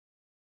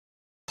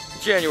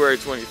January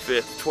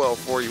 25th,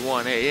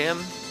 12:41 a.m.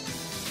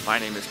 My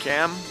name is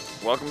Cam.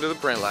 Welcome to the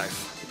print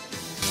life.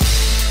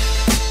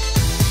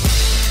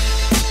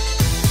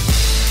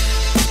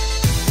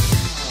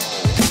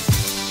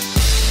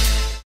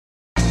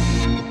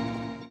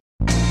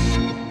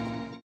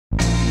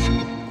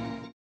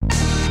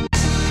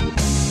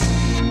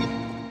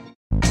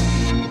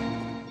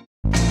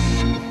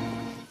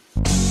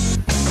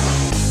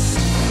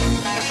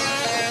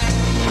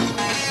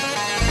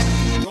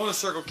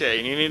 Circle K,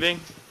 you need anything?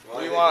 What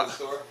do you want?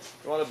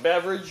 You want a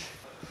beverage?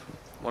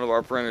 One of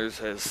our printers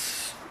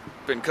has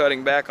been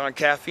cutting back on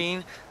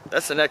caffeine.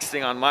 That's the next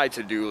thing on my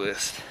to-do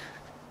list.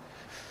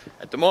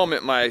 At the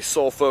moment, my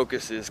sole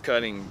focus is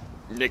cutting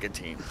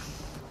nicotine.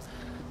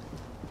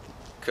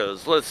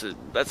 Because listen,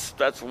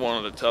 that's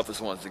one of the toughest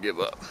ones to give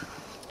up.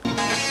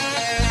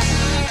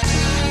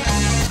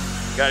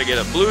 Gotta get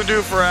a Blue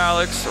Dew for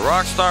Alex, a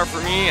Rockstar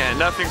for me, and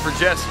nothing for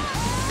Jesse.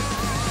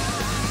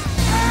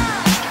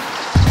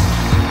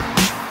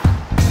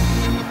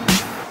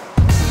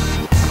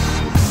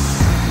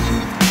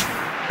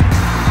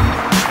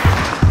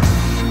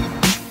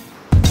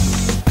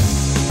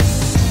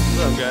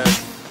 Guys.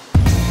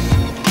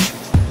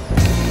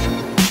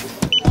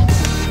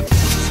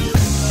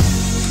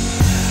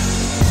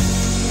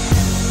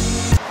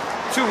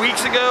 2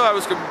 weeks ago,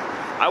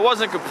 I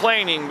wasn't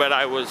complaining, but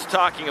I was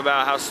talking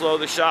about how slow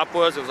the shop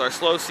was. It was our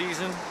slow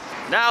season.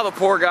 Now the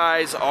poor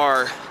guys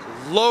are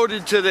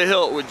loaded to the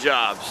hilt with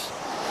jobs,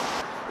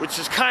 which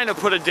has kind of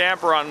put a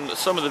damper on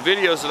some of the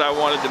videos that I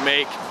wanted to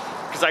make,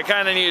 because I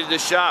kind of needed the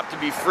shop to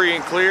be free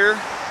and clear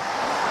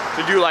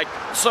to do like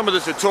some of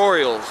the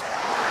tutorials.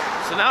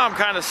 So now I'm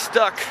kind of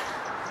stuck.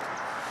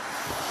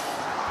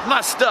 I'm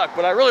not stuck,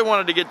 but I really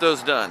wanted to get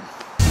those done.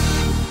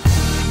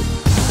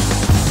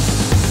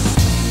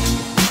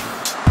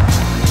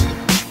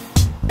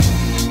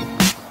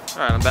 All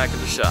right, I'm back at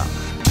the shop.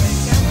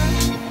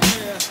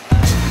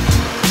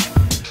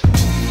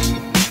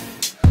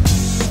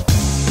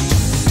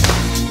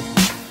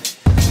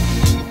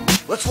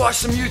 Let's watch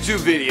some YouTube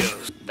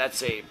videos.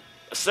 That's a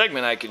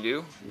segment I can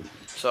do.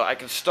 So I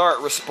can start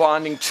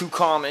responding to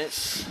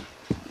comments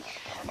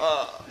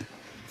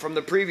from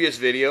the previous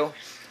video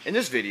in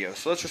this video.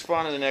 So let's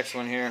respond to the next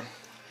one here.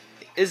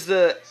 Is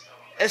the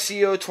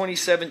SEO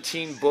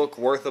 2017 book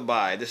worth a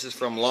buy? This is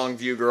from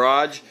Longview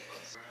Garage.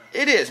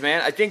 It is,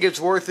 man. I think it's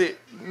worth it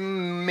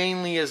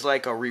mainly as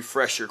like a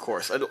refresher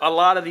course. A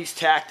lot of these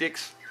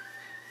tactics,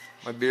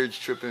 my beard's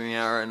tripping me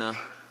out right now.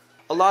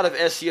 A lot of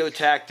SEO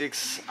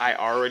tactics I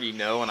already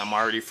know and I'm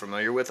already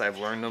familiar with. I've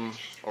learned them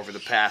over the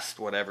past,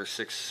 whatever,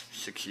 six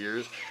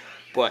years.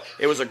 But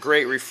it was a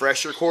great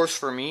refresher course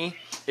for me.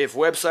 If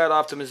website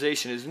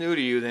optimization is new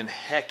to you, then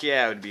heck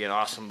yeah, it would be an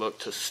awesome book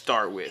to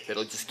start with.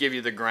 It'll just give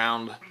you the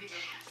ground.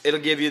 It'll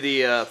give you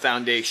the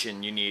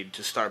foundation you need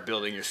to start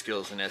building your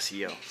skills in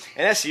SEO.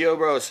 And SEO,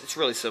 bro, it's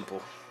really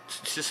simple.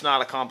 It's just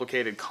not a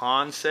complicated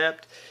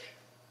concept.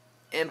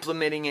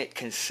 Implementing it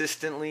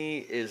consistently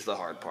is the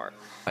hard part.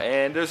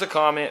 And there's a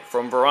comment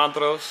from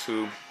Verantros,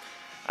 who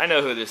I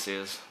know who this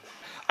is.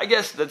 I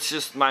guess that's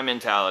just my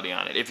mentality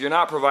on it. If you're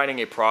not providing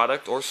a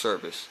product or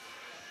service,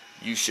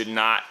 you should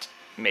not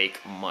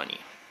make money.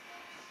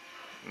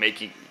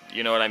 Making,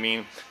 you know what I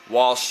mean?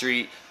 Wall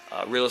Street,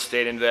 real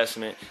estate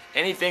investment,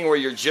 anything where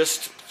you're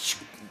just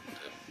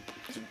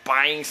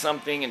buying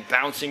something and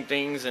bouncing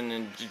things and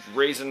then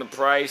raising the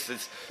price.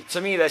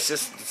 To me,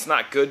 it's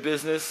not good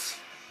business.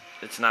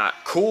 It's not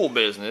cool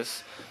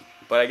business,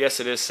 but I guess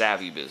it is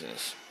savvy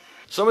business.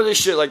 Some of this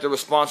shit, like the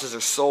responses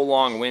are so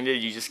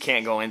long-winded, you just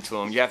can't go into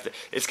them.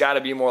 It's got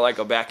to be more like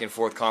a back and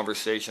forth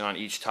conversation on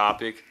each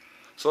topic.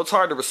 So it's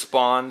hard to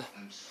respond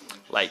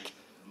like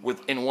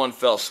in one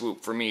fell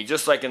swoop for me.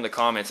 Just like in the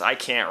comments, I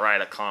can't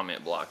write a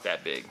comment block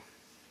that big.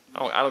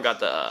 I don't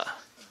got the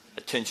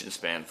attention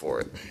span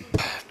for it.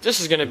 This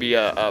is going to be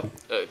a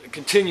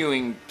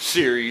continuing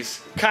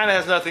series. Kind of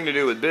has nothing to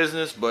do with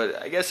business,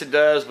 but I guess it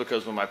does,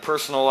 because when my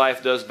personal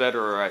life does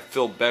better, or I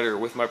feel better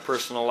with my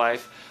personal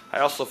life, I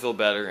also feel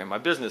better in my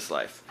business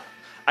life.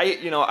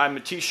 I'm a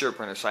t-shirt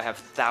printer, so I have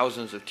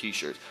thousands of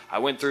t-shirts. I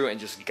went through and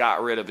just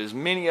got rid of as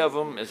many of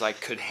them as I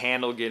could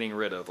handle getting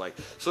rid of.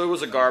 So it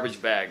was a garbage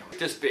bag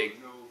this big,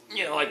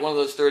 like one of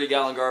those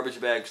 30-gallon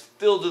garbage bags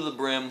filled to the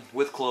brim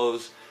with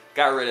clothes.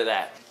 Got rid of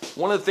that.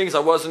 One of the things I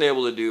wasn't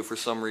able to do for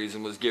some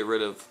reason was get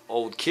rid of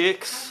old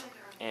kicks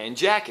and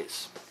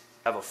jackets.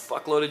 I have a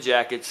fuckload of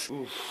jackets.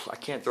 Oof, I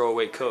can't throw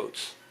away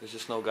coats. There's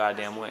just no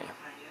goddamn way.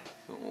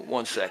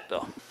 One sec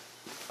though.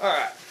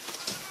 Alright.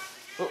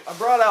 So I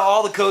brought out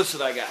all the coats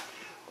that I got.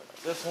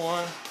 This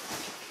one,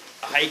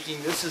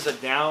 hiking. This is a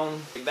down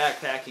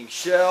backpacking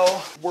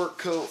shell. Work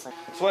coat from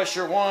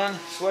sweatshirt 1,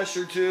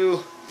 sweatshirt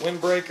 2,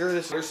 windbreaker.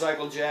 This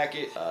motorcycle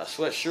jacket,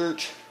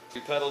 sweatshirt,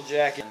 pedal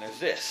jacket, and there's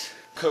this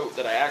coat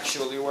that I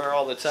actually wear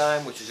all the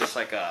time, which is just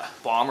like a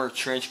bomber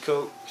trench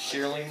coat,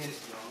 shearling,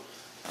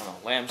 I don't know,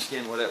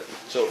 lambskin, whatever.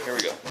 So here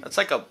we go. That's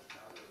like a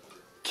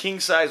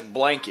king-size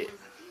blanket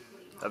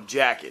of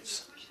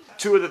jackets.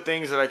 Two of the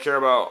things that I care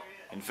about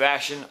in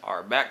fashion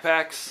are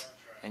backpacks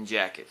and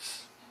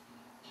jackets.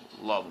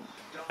 love them.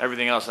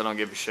 Everything else I don't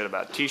give a shit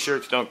about.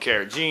 T-shirts, don't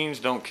care. Jeans,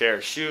 don't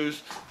care.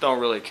 Shoes, don't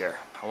really care.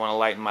 I want to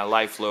lighten my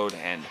life load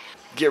and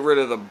get rid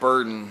of the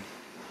burden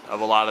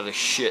of a lot of the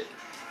shit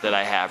that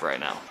I have right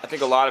now. I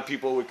think a lot of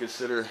people would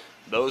consider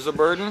those a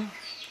burden.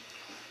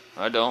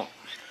 I don't.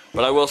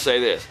 But I will say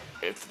this.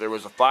 If there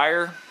was a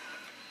fire,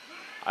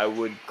 I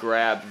would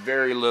grab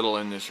very little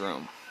in this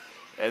room.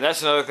 And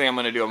that's another thing I'm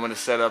going to do. I'm going to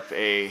set up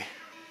a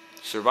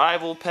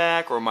survival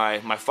pack or my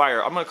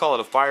fire. I'm going to call it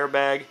a fire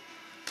bag.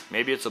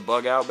 Maybe it's a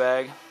bug out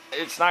bag.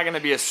 It's not going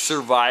to be a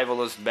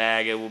survivalist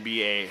bag. It will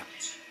be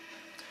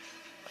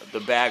the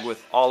bag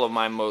with all of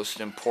my most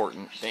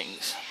important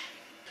things.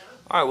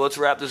 Alright, well, let's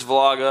wrap this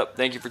vlog up.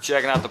 Thank you for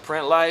checking out the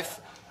print life.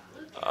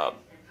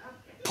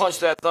 Punch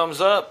that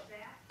thumbs up.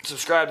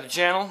 Subscribe to the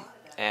channel.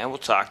 And we'll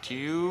talk to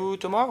you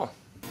tomorrow.